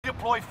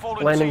Redeploy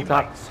fallen Landing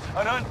top. teammates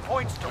and earn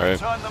points to Alright.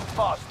 return them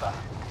faster. I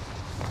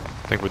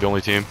think we're the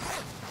only team.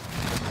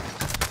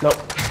 Nope.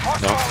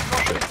 Hostiles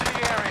dropping into the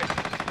area.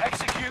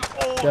 Execute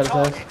all Got his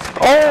targets.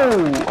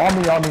 Oh! On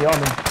me. Yeah,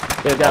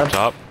 Up got him.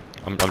 top.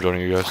 I'm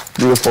joining you guys.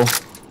 Beautiful.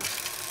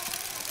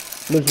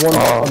 There's one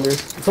under.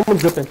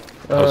 Someone's zipping.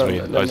 That was me.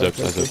 no, I zipped.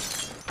 no, I zipped.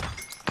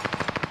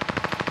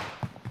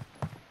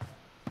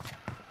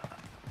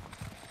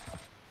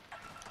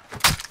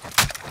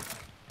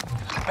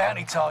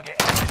 Bounty target.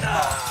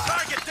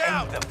 Target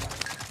down. Them.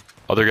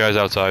 Other guys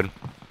outside.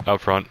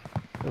 Out front.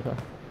 Okay.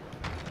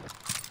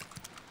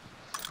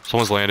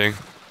 Someone's landing.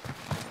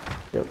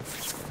 Yep.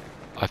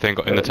 I think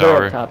in the They're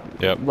tower. up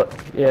top. Yep.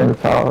 Yeah. In the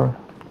tower.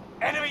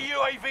 Enemy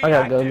UAV I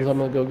got active. guns. I'm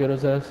gonna go get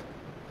his ass.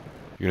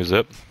 You gonna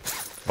zip?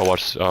 I'll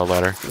watch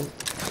ladder.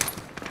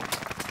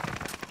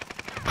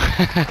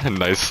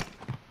 Nice.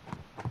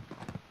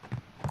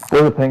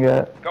 Where's the ping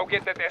at? Go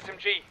get that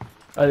SMG.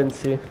 I didn't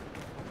see.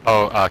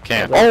 Oh,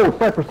 camp. Oh,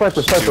 sniper. You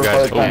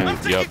guys. Right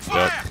Oh, yep.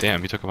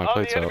 Damn, he took my On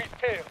plates the out. enemy's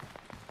tail.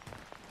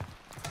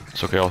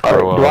 It's okay. I'll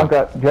Alright,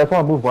 throw. do you guys want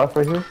to move left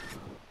right here?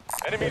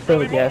 Enemy throw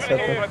the fully gas moving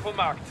up in. there. Rifle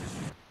marked.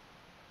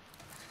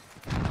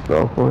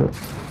 Go for it.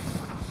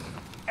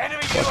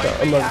 Enemy Watch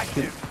out. I'm UAV gonna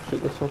active.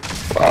 shoot this one.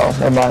 Wow,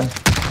 never mind.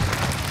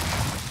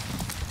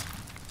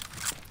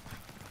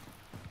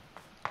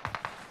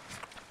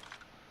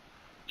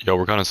 Yo,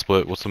 we're kind of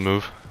split. What's the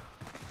move?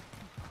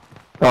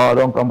 Oh,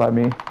 don't come by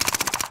me.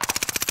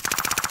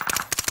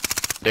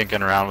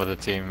 Dinking around with a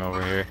team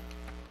over here.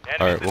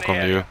 All right, Enemies in we'll the come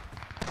to area. you.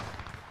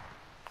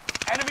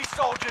 Enemy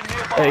soldier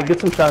nearby. Hey, get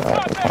some shots.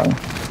 Alright, that's fine.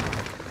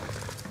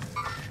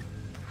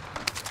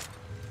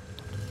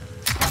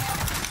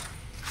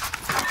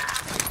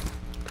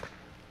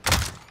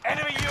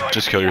 Enemy UAV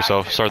Just kill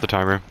yourself. active. Start the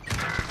timer.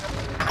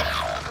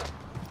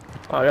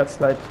 Oh, I got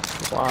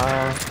sniped.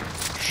 Wow.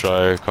 Should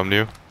I come to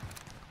you?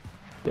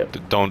 Yep.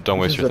 Don't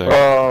waste your This thing.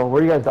 is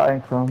Where are you guys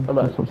dying from? I'm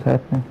That's out. what's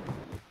happening.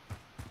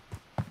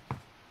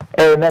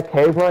 Hey, in that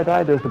cave where I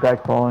died, there's a guy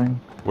crawling.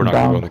 We're not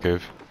gonna go in the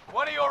cave.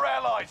 One of your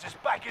allies is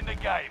back in the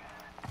game.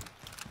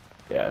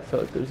 Yeah, I feel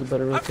like there's a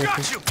better I've rotation.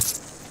 got you.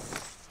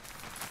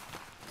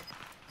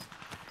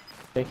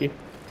 Thank you.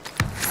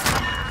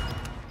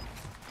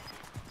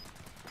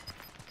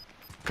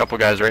 Couple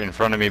guys right in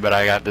front of me, but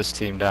I got this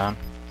team down.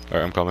 All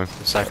right, I'm coming.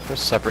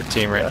 Separate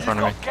team right in front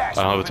of me. Got gas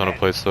I don't have a ton of moving in.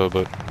 plates though,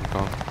 but I'm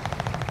coming.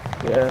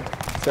 Yeah,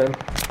 same.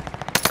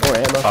 More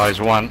ammo. Oh, he's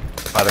one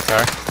by the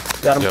car.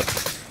 Got him. Yep.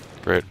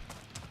 Great.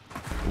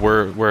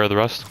 Where are the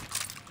rest?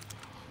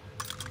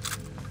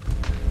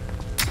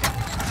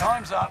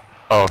 Time's up.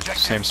 Oh,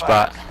 Objective same failed.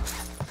 spot. Time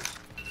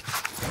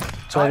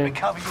to Sorry.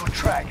 cover your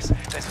tracks.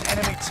 There's an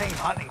enemy team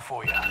hunting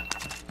for you.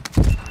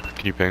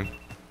 Can you ping?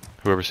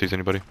 Whoever sees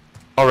anybody.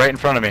 Oh, right in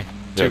front of me.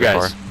 Yeah, Two the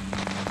guys.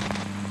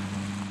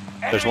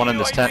 There's Enemy one in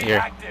this UAV tent here.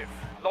 active.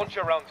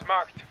 Launcher rounds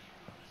marked.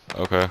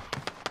 Okay.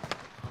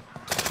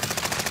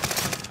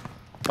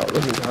 Oh,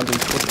 this is 100.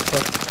 What the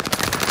fuck?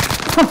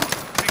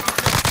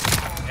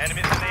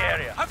 Enemies in the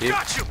area. I've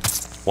got you.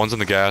 One's in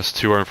the gas.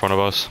 Two are in front of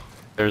us.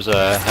 There's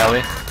a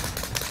heli.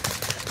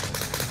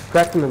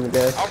 Cracked him in the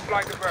gas.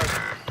 Outfly the bird.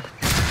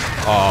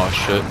 Oh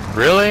shit.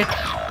 Really?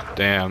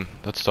 Damn.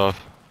 That's tough.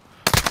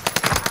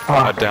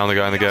 I downed the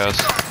guy in the gas.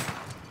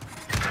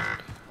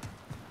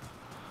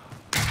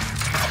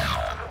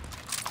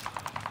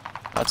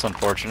 That's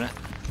unfortunate.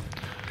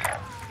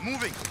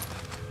 Moving.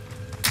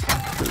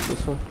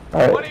 This one.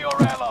 One of Alright, your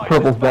allies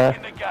Purple's is back back.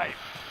 in the game.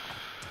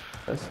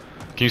 Nice.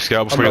 Can you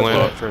scout before you I'm not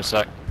land? For a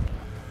sec.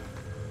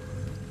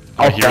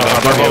 I hear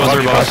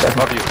that.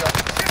 Above you.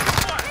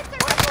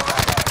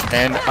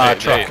 And Hey,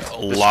 truck. a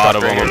lot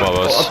of them above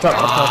Oh, us. up top,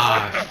 up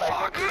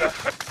top.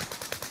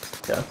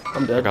 Yeah,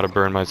 I'm I dead. gotta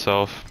burn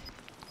myself.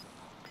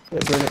 Yeah,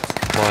 burn it.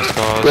 Lost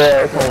cause.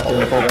 Yeah, it's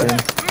all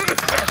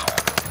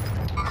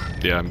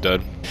in. Yeah, I'm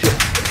dead.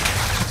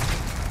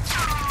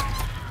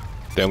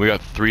 Damn, we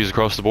got threes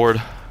across the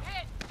board.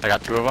 I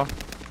got two of them.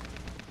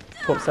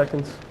 12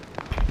 seconds.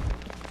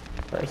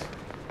 Nice.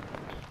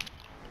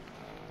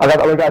 I got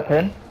the other guy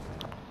pinned.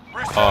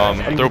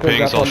 Throw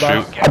pings, I'll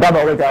shoot. I downed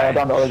the other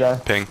guy.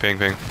 Ping, ping,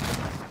 ping.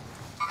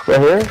 Right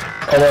here,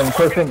 and then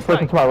person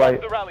to my right.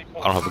 The rally I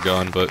point. don't have a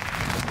gun, but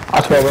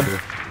I killed him.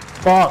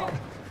 Fuck.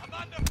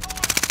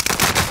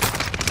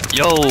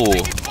 yo,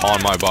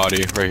 on my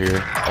body right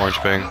here. Orange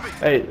ping.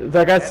 Hey,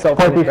 that guy's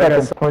selfing. 22 That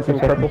guy's seconds,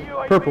 22 selfing.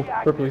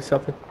 Purple, he's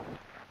selfing.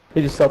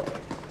 He just selfed.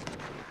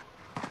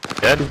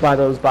 Dead? He's by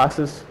those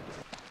boxes.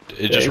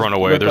 It just Yeah, run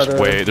away. look There's at,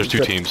 there's two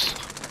zip. teams.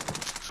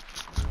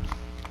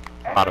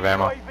 Out of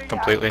ammo.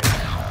 Completely.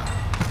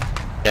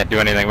 Can't do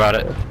anything about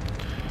it. No,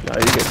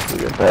 you're good.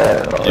 You're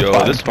good. Yo,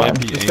 fine, this it's might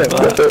fine. be Just say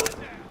aimbot. what?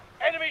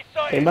 Enemy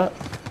sighted. Aimbot?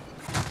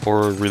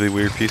 Or a really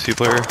weird PC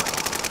player.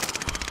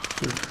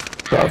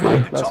 Probably.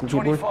 Nice Top and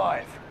keyboard.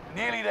 25.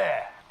 Nearly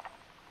there.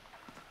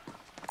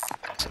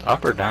 It's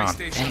up or down?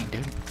 Dang,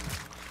 dude.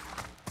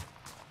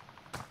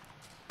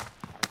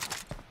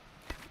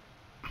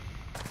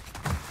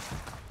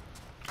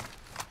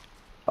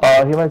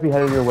 He might be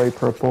headed your way,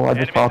 Purple. I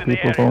just saw Enemies in the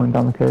people area. going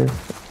down the cave.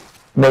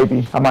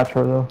 Maybe. I'm not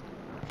sure though.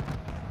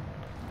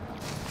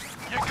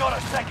 got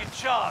a second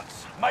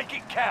chance. Make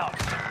it count.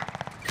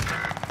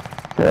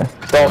 Yeah.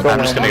 Don't I'm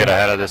just land. gonna get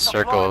ahead of this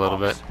circle a little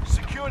bit.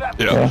 Secure that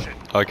Yeah. position.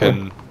 I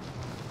can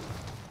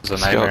It's a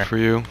scout nightmare. for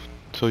you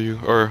till you,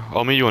 or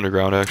I'll meet you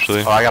underground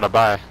actually. Oh, I gotta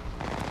buy.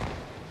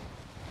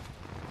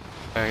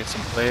 Gotta get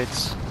some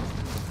plates.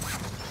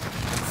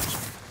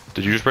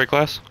 Did you just break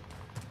glass?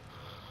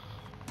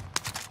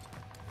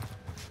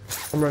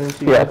 I'm running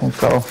to you. Yeah, I guys. think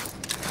so.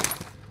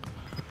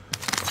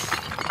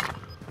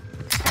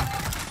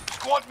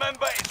 Squad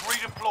member is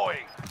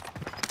redeploying.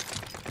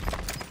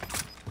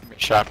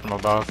 Get shot from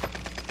above.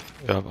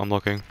 Yeah, I'm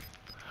looking.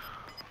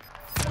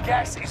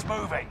 Gas is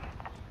moving.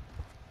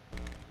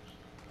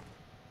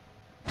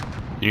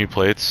 You need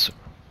plates?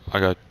 I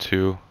got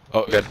 2.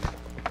 Oh, Good.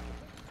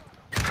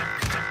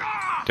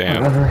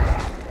 damn.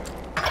 Whatever.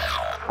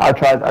 I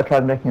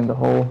tried making the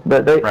hole.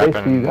 But they see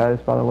Wrapping. you guys,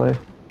 by the way.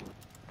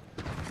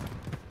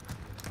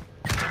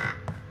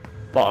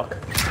 Fuck.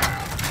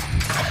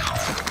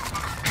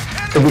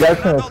 If you guys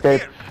can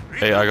escape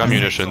Hey, I got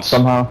munitions.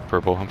 somehow.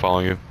 Purple, I'm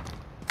following you.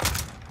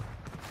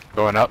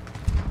 Going up.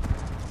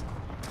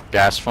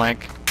 Gas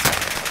flank.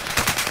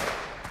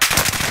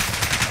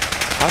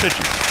 How did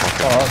you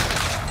fucking...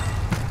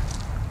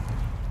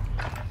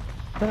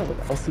 I have an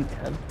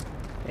LC-10.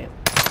 Damn.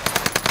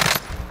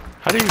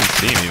 How did you even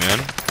see me, man?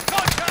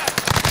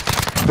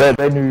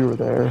 They knew you were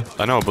there.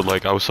 I know, but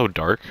like, I was so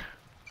dark.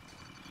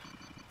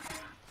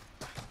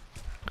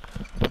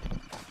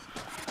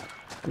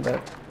 But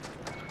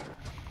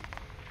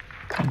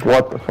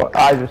What the fuck?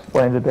 I just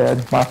landed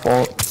dead. My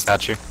fault.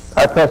 Got you.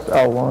 I pressed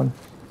L1.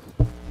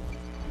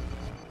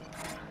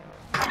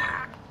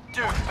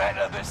 Do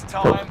better this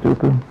So time.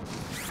 stupid.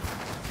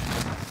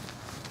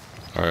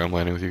 Alright, I'm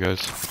landing with you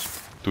guys.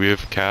 Do we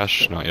have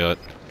cash? Not yet.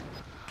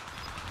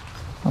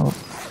 Oh.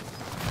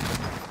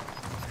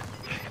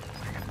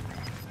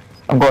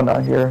 I'm going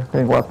down here.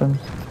 Getting weapons.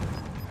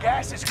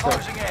 Gas is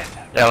closing in.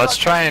 Yeah, let's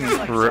try and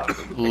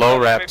low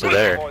wrap to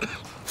there.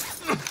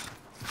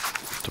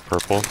 To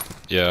purple?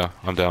 Yeah,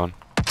 I'm down.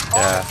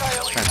 Yeah,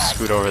 let's try and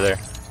scoot over there.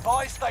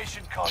 Buy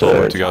station So we're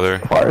contact. together.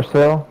 Fire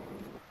sale.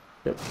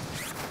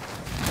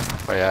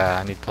 Oh yeah,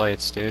 I need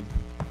plates, dude.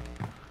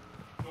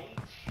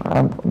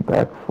 I'm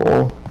back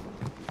full.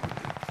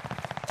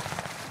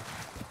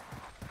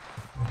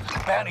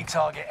 Bounty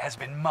target has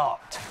been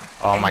marked.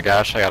 Oh my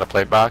gosh, I got a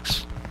plate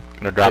box.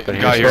 Gonna drop it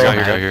here. Got here, so got I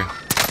here, got have-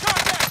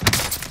 here.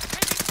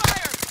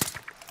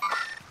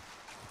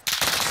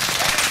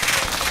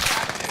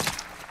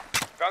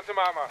 Found some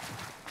armor.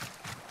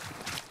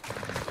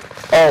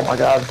 Oh my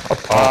god.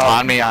 Oh,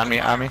 on me, on me,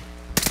 on me.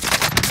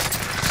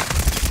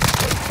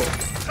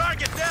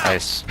 Target down.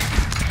 Nice.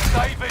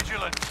 Stay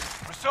vigilant.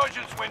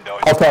 Resurgence window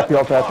is I'll tap you,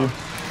 I'll tap you.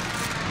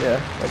 yeah,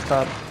 that's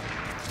top.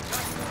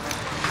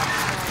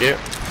 Yeah.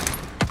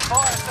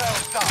 Fire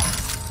sales done.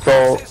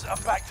 So, Things are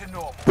back to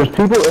normal. there's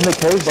people in the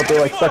cave, but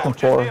they're like second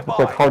floor. It's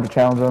like hard to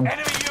challenge them.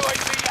 Enemy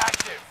UAV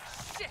active.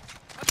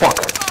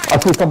 Fuck. I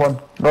see someone.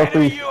 Enemy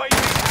Northeast.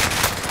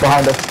 UAV.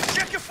 Behind us.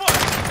 Check your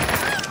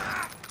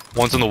foot.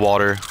 One's in the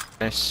water.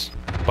 Nice.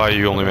 By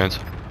you, only man.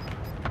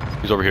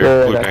 He's over here.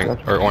 Yeah, Blue that's- ping.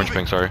 that's- Or orange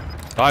ping, sorry.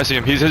 Oh, I see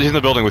him. He's in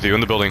the building with you.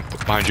 In the building.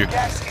 Behind you.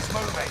 Gas is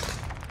moving.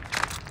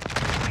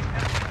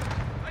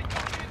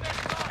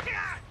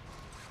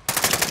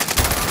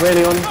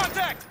 Waiting on.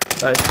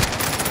 Contact. Nice.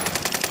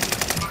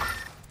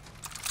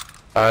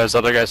 This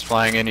other guy's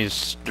flying in,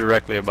 he's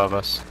directly above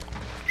us.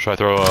 Should I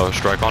throw a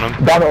strike on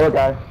him? Down the other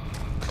guy.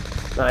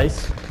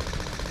 Nice.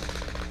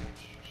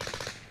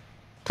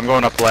 I'm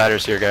going up the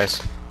ladders here,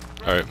 guys.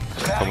 Alright,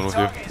 coming with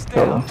you. Target is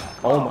Kill him. down.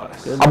 Oh my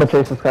goodness. I'm gonna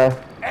chase this guy.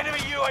 Enemy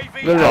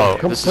UAV No, no, Oh,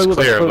 come this play is with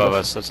us, clear play with above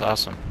us. us. That's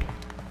awesome.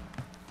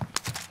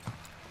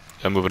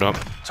 Yeah, moving up.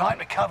 Time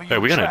to cover Hey, your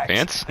we got an tracks.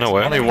 advance? No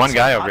way. Only one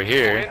guy over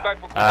here.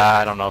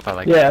 I don't know if I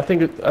like Yeah, I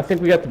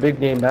think we got the big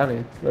game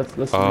bounty. That's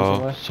the reason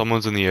why.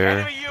 Someone's in the air.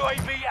 Enemy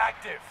UAV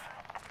active.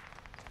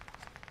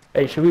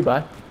 Hey, should we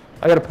buy?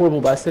 I got a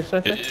portable buy station,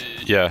 I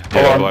think. Yeah, Hold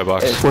yeah, on. buy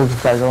box. Where's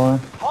this guy going?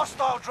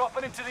 Hostile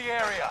dropping into the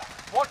area.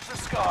 Watch the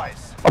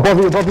skies. Above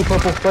you,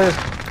 purple player.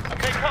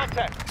 Okay,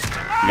 contact.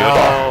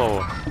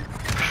 No.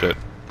 Shit.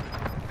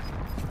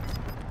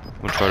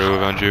 I'm gonna try to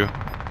avenge you.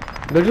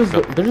 They're just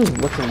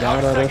looking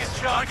down at Second us.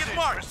 chances.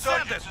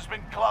 Resurgence has been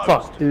closed.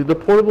 Fuck, dude, the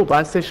portable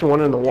buy station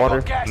went in the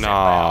water. Gas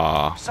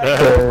Nah. inbound.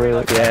 Safe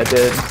relocate. Yeah, it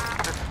did.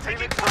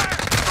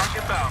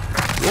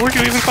 Where'd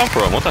you even come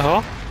from? What the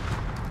hell?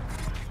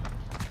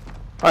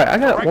 Alright, I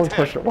got one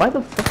question. Why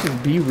the fuck is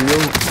Be Real,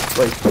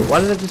 like, why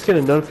did I just get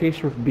a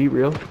notification from Be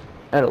Real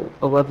at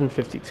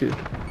 11:52?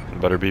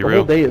 Better be The real.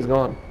 whole day is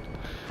gone.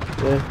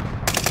 Yeah.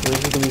 We're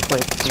just gonna be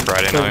playing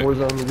Friday night.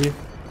 Warzone with you.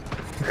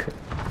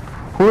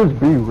 Who is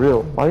Be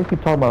Real? Why do you keep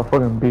talking about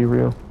fucking Be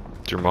Real?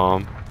 It's your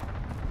mom.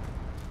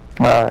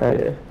 Alright.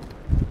 Yeah.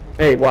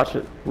 Hey, watch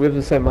it. We have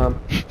the same mom.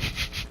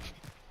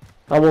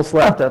 I almost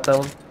laughed at that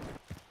one.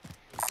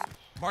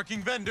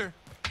 Marking vendor.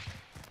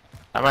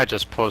 I might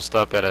just post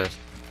up at a.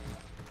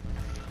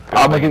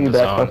 I'm gonna get in you the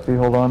back, zone. Dusty.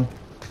 Hold on.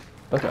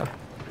 Okay.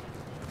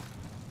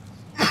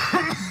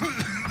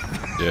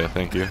 Yeah,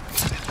 thank you.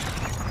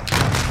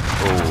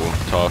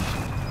 Oh, tough.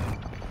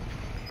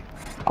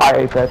 I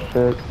ate that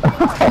shit.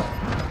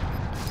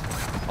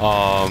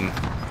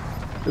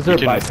 Is there a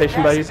can- buy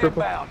station by Gas you, is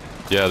Purple? inbound.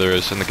 Yeah, there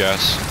is in the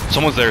gas.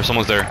 Someone's there.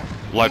 Someone's there.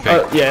 Light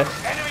pink. Yeah.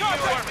 Enemy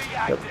UAV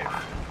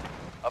active.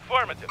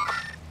 Affirmative.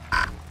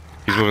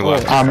 He's moving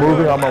left. I'm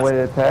moving on my way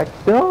to attack.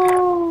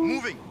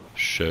 No.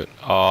 Shit.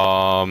 Should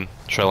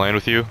I land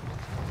with you?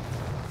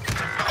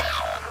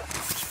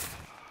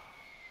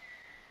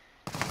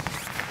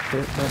 Okay,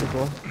 might as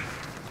well.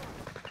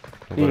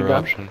 No Here you better go.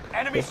 option.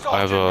 Enemy I have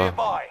soldier a-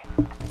 nearby.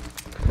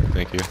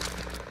 Thank you.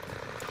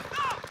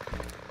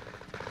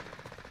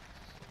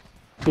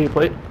 Can you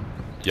plate?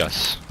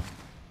 Yes.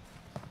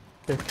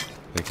 Okay.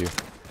 Thank you.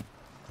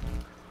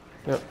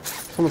 Yep.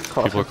 Someone's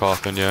coughing. People are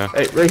coughing, yeah.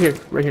 Hey, right here,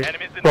 right here.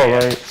 Enemies in the Oh,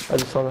 air. right. I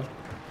just saw that.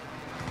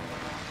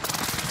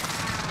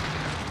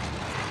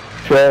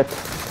 Shit.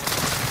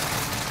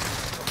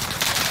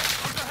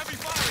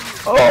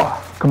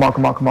 Oh, come on,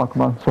 come on, come on,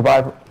 come on.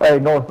 Survive. Hey,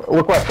 north.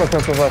 Look west, west,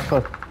 west, west, west,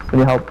 west. Can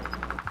you help?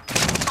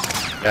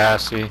 Yeah, I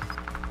see.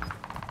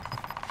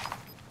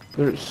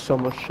 There's so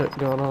much shit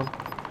going on.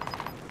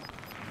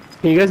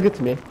 Can you guys get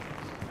to me?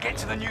 Get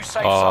to the new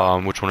safe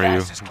zone. Which one are you?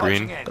 Gas is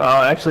closing Green? in.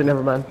 Oh, actually,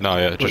 never mind. No,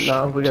 yeah, just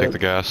no, we take gotta- the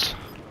gas.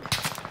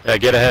 Yeah,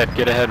 get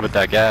ahead with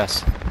that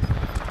gas.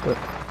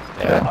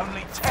 Yeah.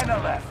 Only 10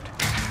 are left.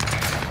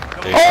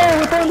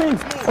 Oh, it's on me!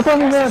 It's on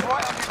me, Gas man! is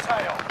right on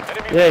your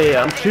tail. Enemy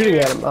Yeah, I'm shooting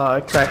at him. I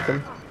cracked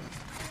him.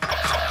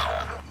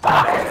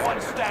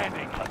 one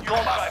standing. You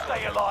must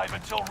stay alive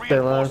until Stay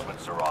alive.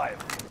 reinforcements arrive.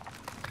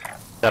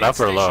 Is that up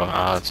or low?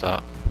 Oh, it's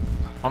up.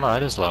 Oh no,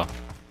 it is low.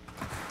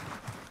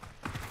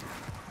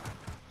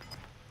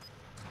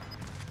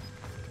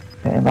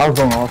 Damn, I was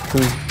going off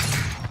too.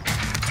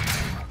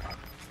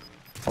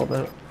 All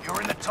that.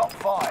 You're in the top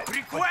 5.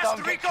 But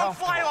don't get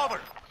comfortable.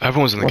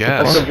 Everyone's in the It's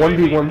gas. a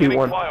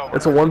 1v1v1.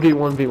 It's a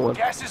 1v1v1.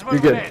 Gas is You're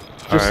moving good. in.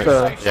 Just,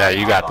 Alright. Yeah,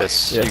 you got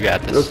this. yeah, You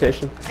got this.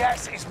 rotation.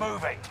 Gas is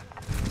moving.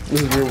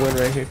 This is your win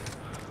right here.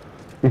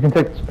 You can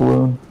take this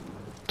balloon.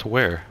 To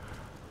where?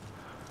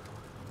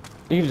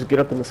 You can just get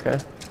up in the sky.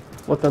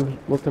 Let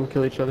them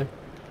kill each other.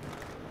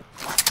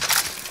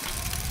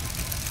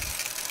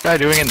 What's guy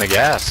doing in the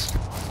gas?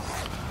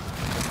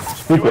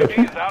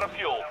 UAV is out of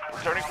fuel.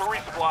 Returning for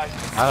resupply.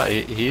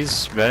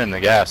 He's been in the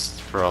gas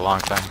for a long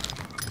time.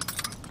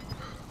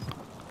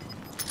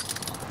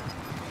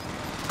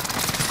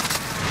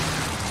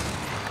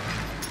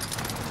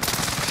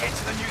 Get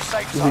to the new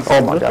safe Is zone. he-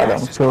 Oh my god,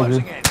 Gas I'm is killed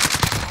closing you. in.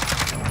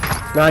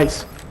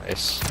 Nice.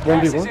 Nice.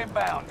 Gas is 1v1.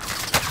 inbound.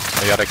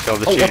 I gotta kill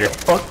the Oh, what cheater. the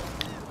fuck?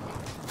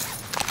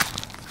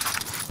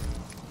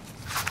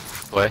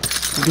 Play.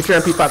 Get your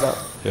MP5 out.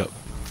 Yep.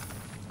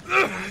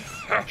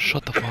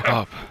 Shut the fuck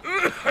up.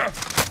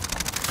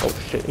 Oh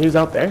shit, he was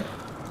out there?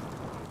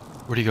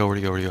 Where'd he go? Where'd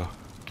he go? Where'd he go?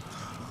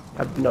 I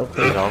have no Is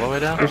clue. it all the way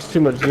down? There's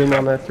too much zoom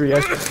on that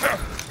 3x.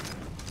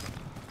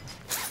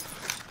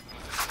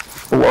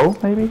 Below,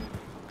 maybe?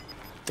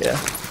 Yeah.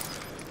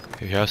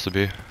 He has to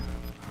be.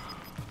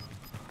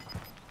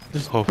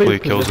 Just Hopefully play he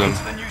kills him. Get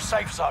to the new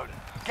safe zone.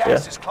 Gas Yeah.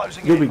 is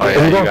closing You'll in. be Oh good.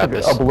 yeah, Are you going got for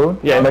this. a balloon?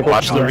 Yeah, like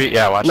watch Watch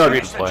the watch No, the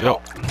Finish the replay.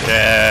 job.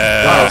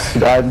 Yeah. He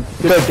died.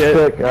 Good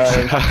shit, guys.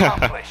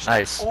 Accomplished.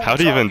 Nice. All How'd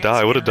he even targets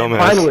die? What a eliminated.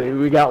 dumbass. Finally,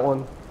 we got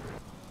one.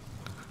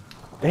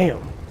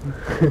 Damn.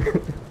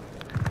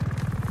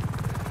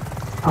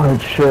 Oh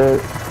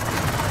shit.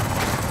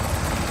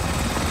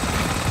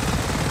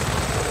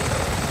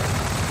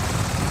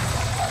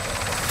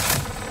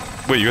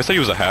 Wait, you guys said he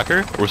was a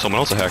hacker? Or was someone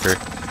else a hacker?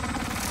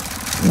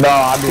 No,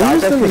 I mean, I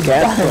Who's in definitely the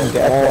gas gas tank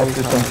or all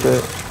some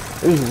the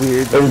shit. It was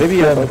weird. It was Maybe he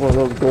had him. like one of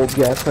those gold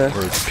gas masks.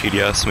 Or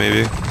PDS,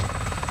 maybe?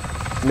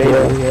 Maybe.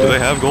 Do they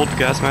have gold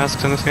gas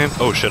masks in this game?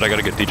 Oh shit, I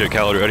gotta get DJ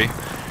Khaled ready.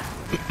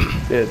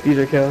 Yeah,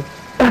 DJ Khaled.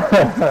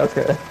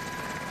 Okay.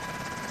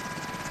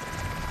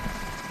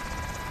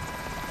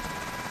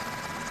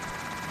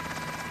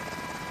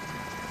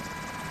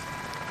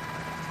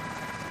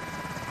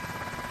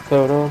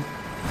 Throw it on.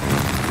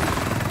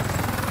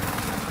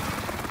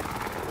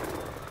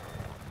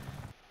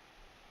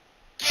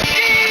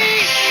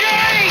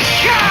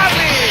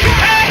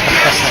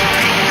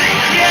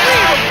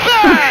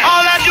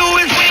 All I do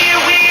is win,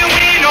 win,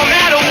 win, no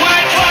matter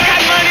what.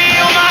 Got money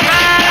on my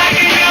mind, I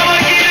can never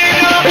get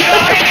enough.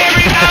 And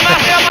every time I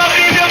step up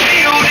in the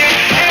building,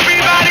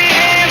 everybody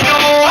hands go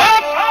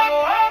up,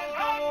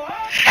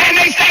 and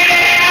they stay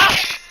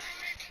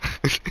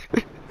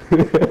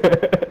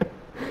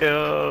there.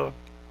 Yo.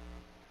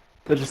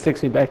 That just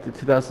takes me back to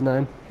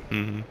 2009.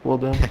 Mm-hmm. Well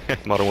done.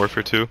 Modern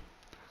Warfare 2.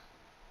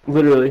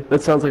 Literally,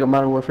 that sounds like a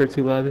Modern Warfare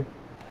 2 lobby.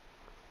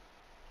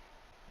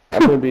 I'm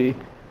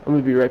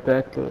gonna be right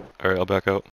back, but. Alright, I'll back out.